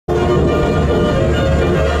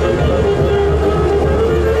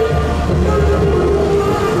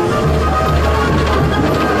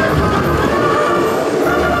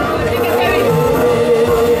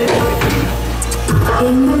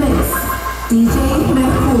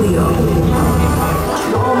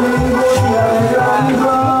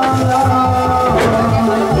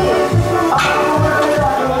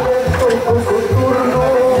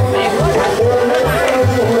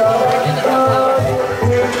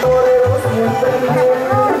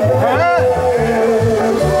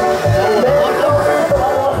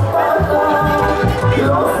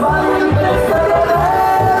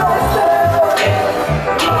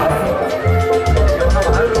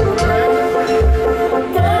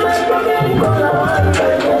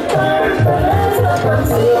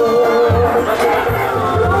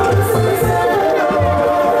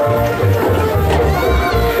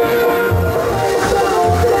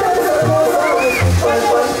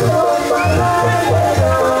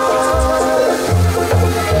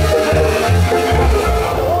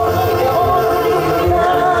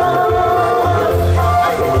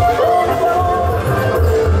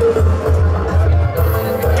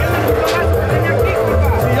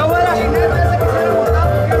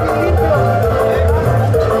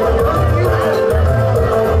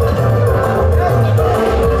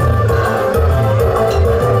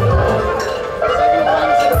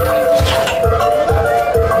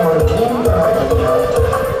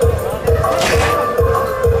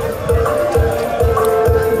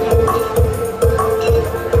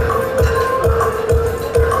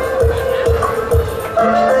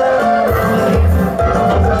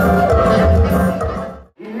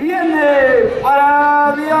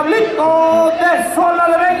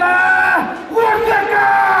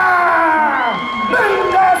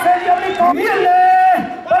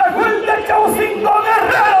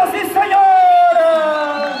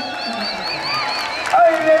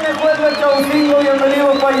Chaucingo,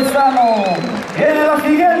 bienvenido paisano. Viene la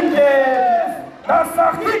siguiente,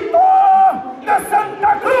 Casajito de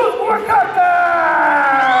Santa Cruz, Oaxaca.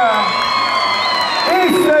 Y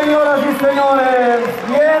señoras y señores,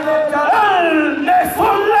 viene el charal de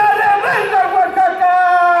Sola de Venda, Oaxaca.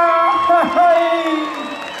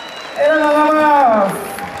 Era nada más.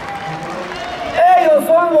 Ellos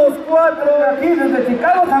son los 4 de aquí desde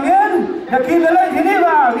Chicago también, de aquí de la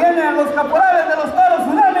Geneva. Vienen los caporales de los toros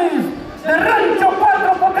tsunamis, de Rancho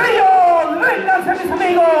 4 Potrillos. ¡Vénganse mis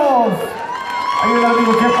amigos! Ahí el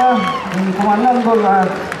amigo Checa, comandando la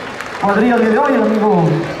cuadrilla de hoy, el amigo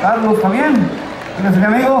Carlos también. Fíjense mi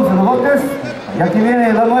amigo, saludotes. Y aquí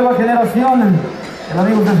viene la nueva generación, el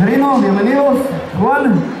amigo Ceferino, bienvenidos.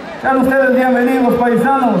 Juan, sean ustedes bienvenidos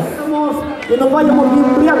paisanos. Que nos vayamos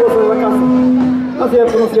bien briagos a la casa. No es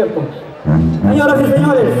cierto, no es cierto. Señoras y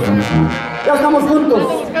señores, ya estamos juntos.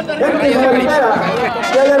 Gente de la carretera,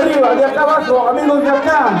 de allá arriba, de acá abajo, amigos de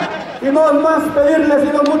acá. Y no es más pedirle,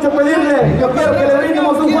 sino mucho pedirle. Yo quiero que le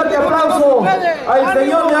brindemos un fuerte aplauso al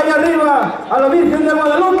Señor de allá arriba, a la Virgen de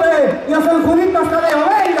Guadalupe y a San Juditas Tadeo.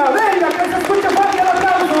 Venga, venga, que se escuche fuerte el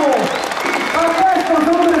aplauso para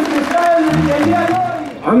estos hombres que están el día de hoy.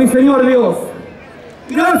 A mi Señor Dios,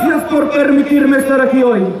 gracias por permitirme estar aquí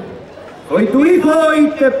hoy. Soy tu hijo y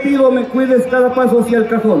te pido me cuides cada paso hacia el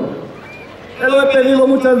cajón. Te lo he pedido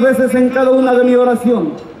muchas veces en cada una de mi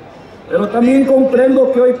oración, pero también comprendo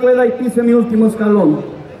que hoy pueda y pise mi último escalón.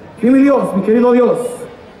 Sí, mi Dios, mi querido Dios,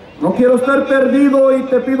 no quiero estar perdido y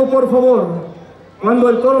te pido por favor, cuando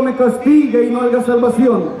el toro me castigue y no haya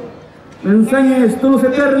salvación, me enseñes tu luz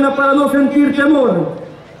eterna para no sentir temor.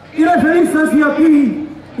 Iré feliz hacia ti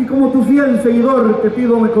y como tu fiel seguidor te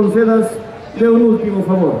pido me concedas de un último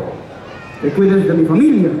favor. Te cuides de mi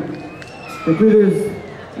familia, te cuides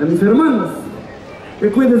de mis hermanos, te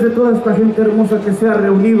cuides de toda esta gente hermosa que se ha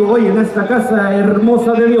reunido hoy en esta casa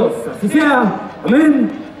hermosa de Dios. Así sea. Amén.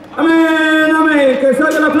 Amén, amén. Que se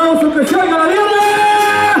oiga el aplauso, que se oiga la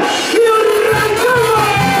diana. ¡Y arrancamos!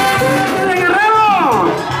 ¡De Guerrero!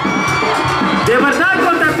 De verdad,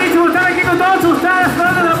 contentísimo estar aquí con todos ustedes,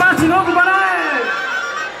 esperando la paz y no compadre.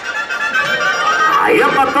 Ahí ya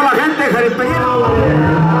para toda la gente, jaripeñero.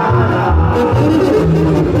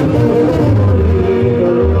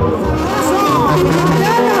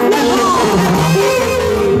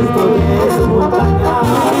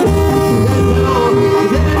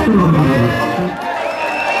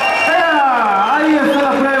 Ahí está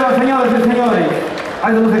la prueba, señoras y señores.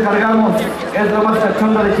 Ahí nos encargamos. Es la más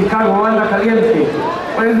cachonda de Chicago, banda caliente.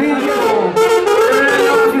 Pues bien,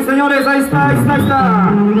 señoras y señores, ahí está, ahí está, ahí está.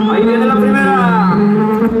 Ahí viene la primera.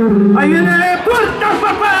 Ahí viene puertas,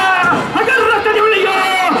 papá. Agárrate de un lío.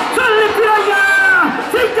 Sale piraya.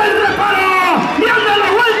 Sigue el reparo. Viene la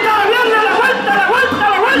vuelta, viene la vuelta, la vuelta,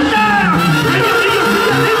 la vuelta. Sigue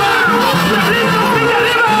arriba. Diablito, sigue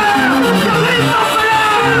arriba. Diablito, pelea.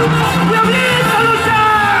 Diablito, lucha.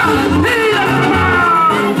 Mira, papá.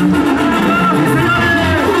 Señores,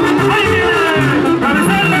 ahí viene.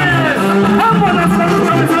 Cabezales. Vámonos con los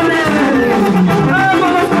cabezales.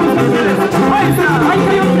 Vámonos con los cabezales. Ahí está, ahí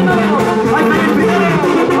cayó el primero. Ahí cayó el primero.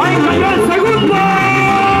 Ahí cayó el segundo.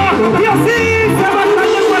 Y así se va a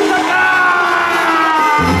caer Oaxaca.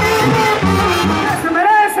 Se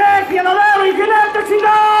merece Gianadero y Ginete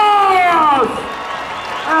chingados.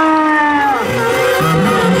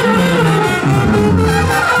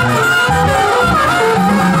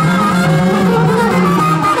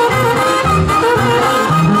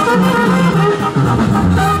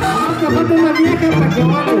 Una vieja para que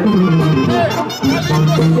vaya.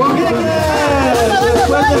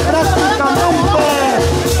 Después de prácticamente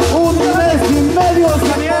un mes y medio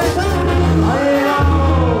saliendo. Ahí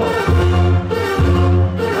vamos.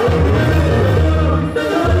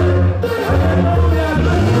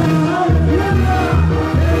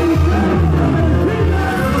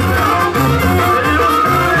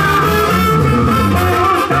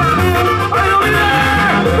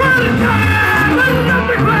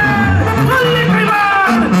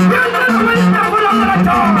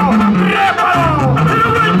 ¡Reparo! ¡De la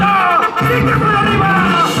vuelta! ¡Sigue por arriba!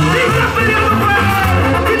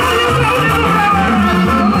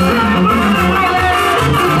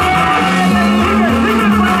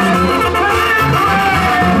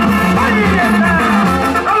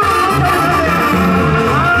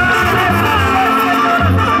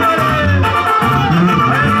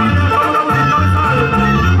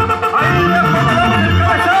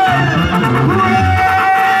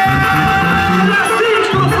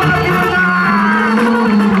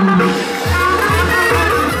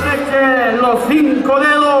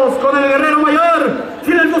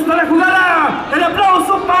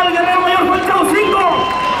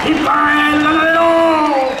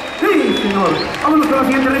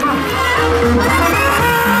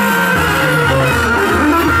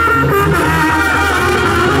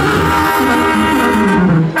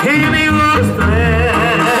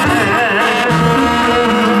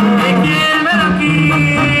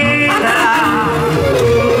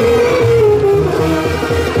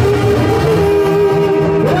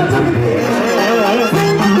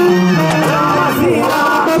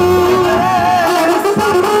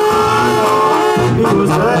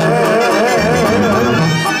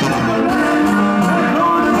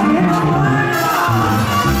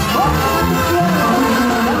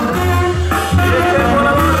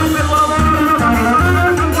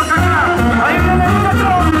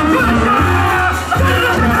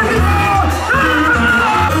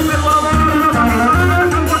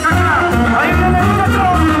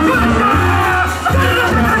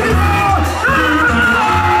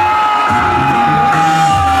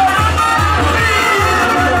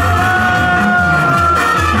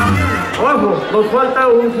 falta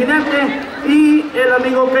un jinete y el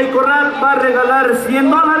amigo Kay Corral va a regalar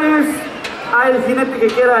 $100 al jinete que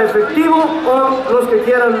quiera efectivo o los que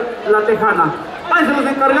quieran la tejana. Ahí se los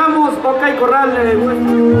encargamos, OK Corral.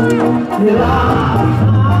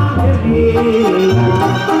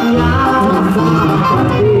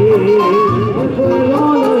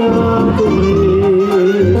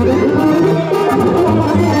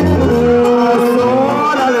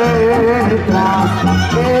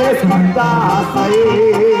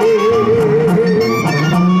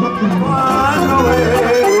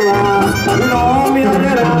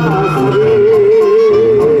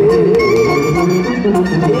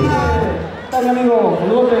 Dale, amigo,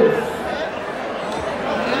 saludos.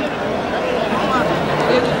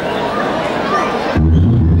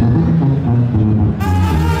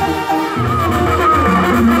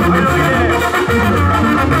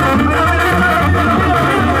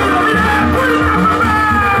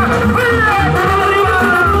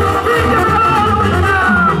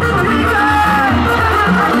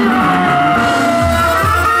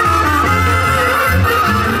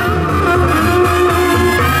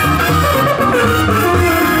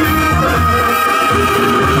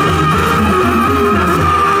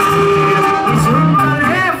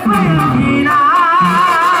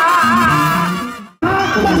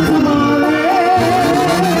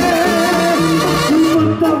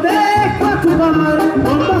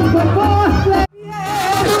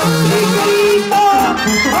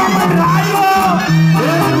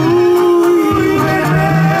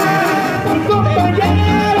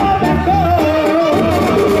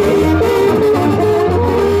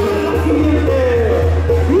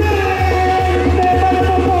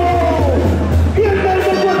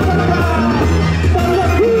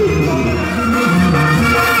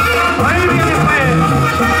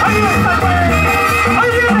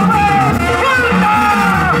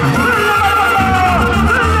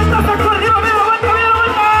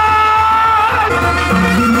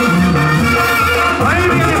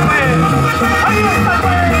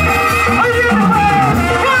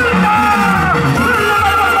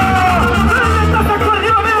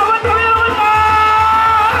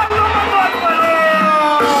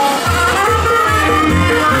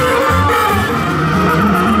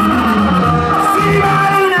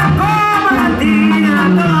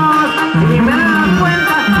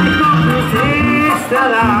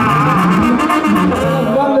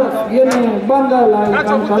 Banda la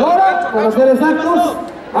encantadora, para ser exactos.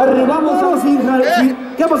 Arribamos a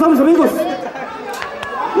 ¿qué pasó, mis amigos?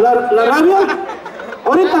 ¿La rabia?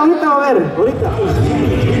 Ahorita va a ver, ahorita.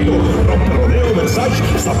 Rodeo,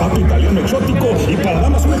 Versace, zapato italiano exótico y para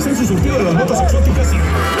damas un exceso surtido de las botas exóticas y...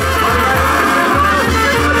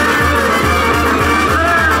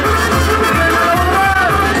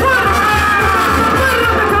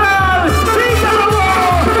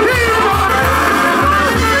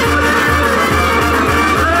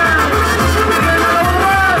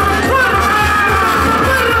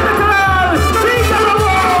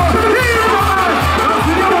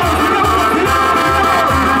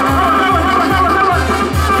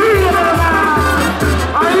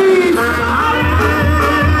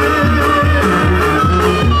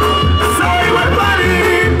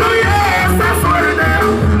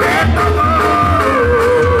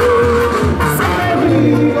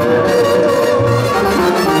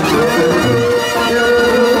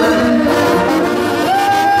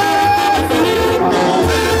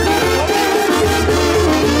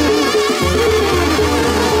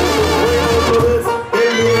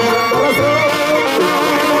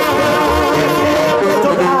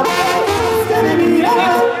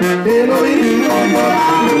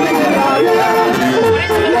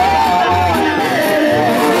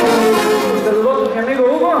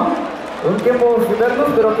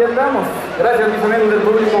 Pero aquí andamos. Gracias, mis amigos del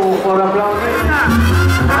público, por aplaudir.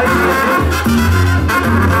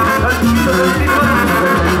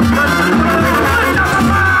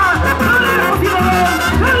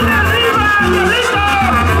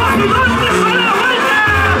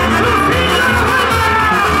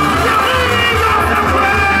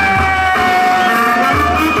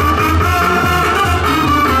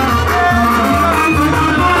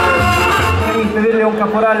 Pedirle a un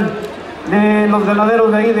caporal de los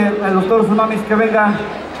ganaderos de ahí, de los toros tsunamis, que venga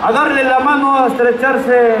a darle la mano, a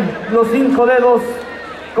estrecharse los 5 dedos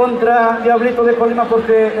contra Diablito de Colima,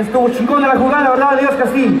 porque estuvo chingona la jugada, ¿verdad? Dios que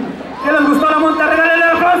sí. ¿Qué les gustó la monta? ¡Regálenle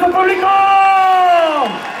el aplauso, público!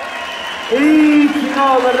 Y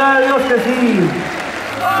chingón, ¿verdad? Dios que sí.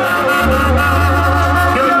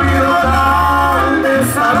 ¡Qué tan de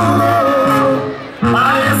saludo!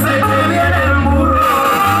 Parece que viene el burro.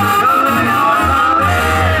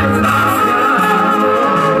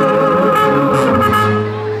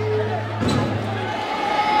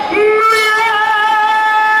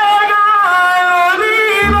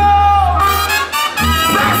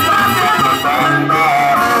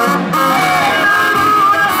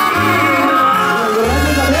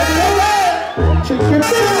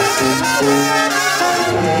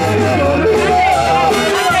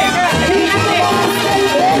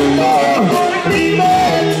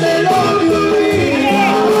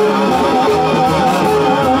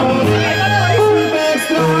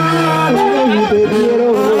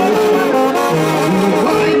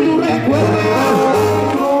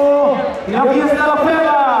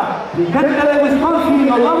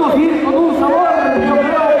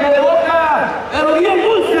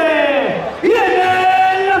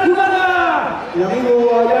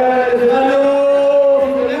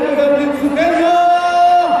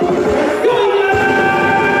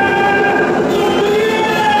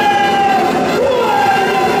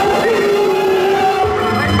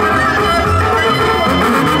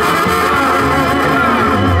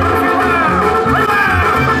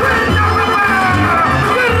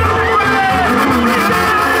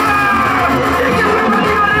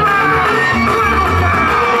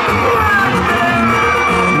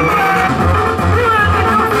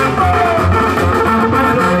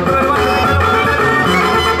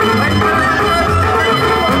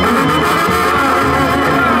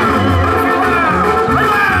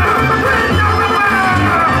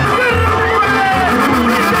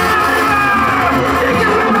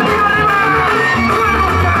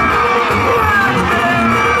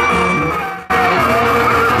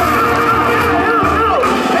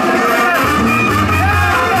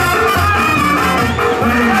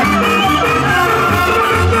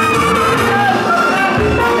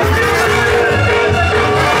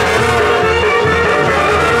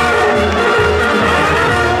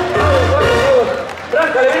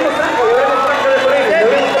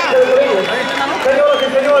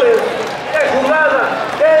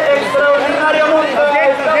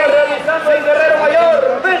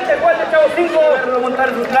 Chaucingo,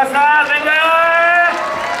 montar sus plazas, venga.